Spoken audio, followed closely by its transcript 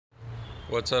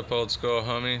What's up, old school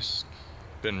homies?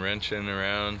 Been wrenching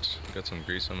around, got some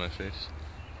grease on my face,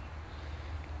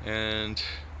 and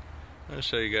I'm gonna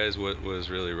show you guys what was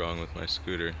really wrong with my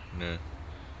scooter. Now,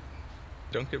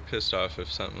 don't get pissed off if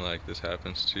something like this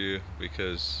happens to you,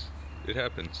 because it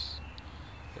happens.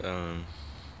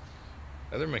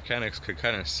 Other mechanics could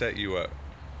kind of set you up.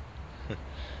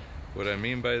 What I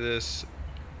mean by this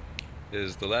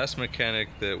is the last mechanic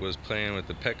that was playing with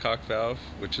the petcock valve,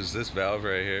 which is this valve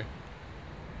right here,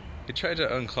 he tried to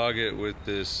unclog it with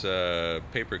this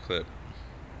paper clip.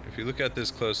 If you look at this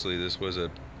closely, this was a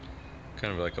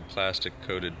kind of like a plastic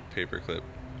coated paper clip,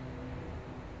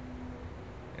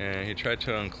 and he tried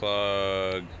to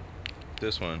unclog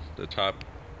this one, the top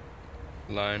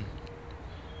line,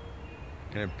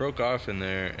 and it broke off in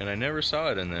there, and I never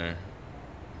saw it in there.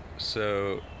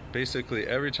 So basically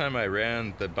every time I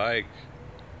ran the bike,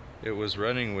 it was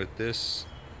running with this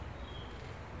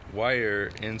wire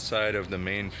inside of the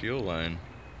main fuel line,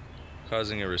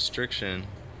 causing a restriction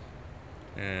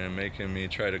and making me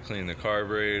try to clean the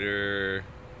carburetor,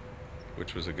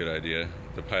 which was a good idea.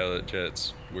 The pilot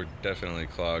jets were definitely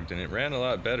clogged, and it ran a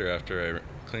lot better after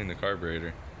I cleaned the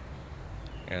carburetor.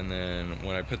 And then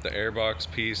when I put the airbox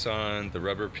piece on, the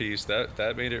rubber piece,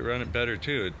 that made it run it better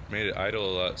too. It made it idle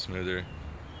a lot smoother.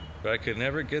 But I could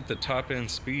never get the top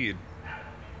end speed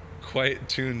quite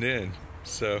tuned in,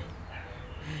 so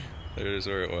there's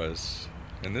where it was.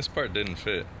 And this part didn't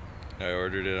fit. I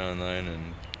ordered it online,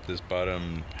 and this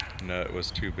bottom nut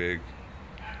was too big.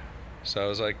 So I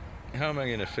was like, how am I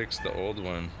gonna fix the old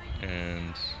one?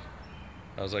 And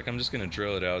I was like, I'm just gonna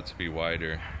drill it out to be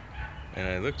wider. And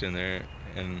I looked in there,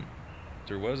 and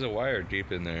there was a wire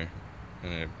deep in there,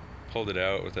 and I pulled it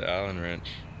out with the Allen wrench,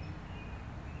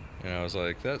 and I was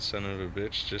like, that son of a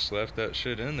bitch just left that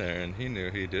shit in there, and he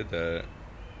knew he did that.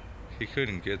 He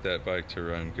couldn't get that bike to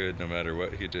run good no matter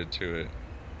what he did to it.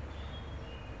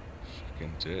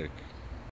 Fucking dick.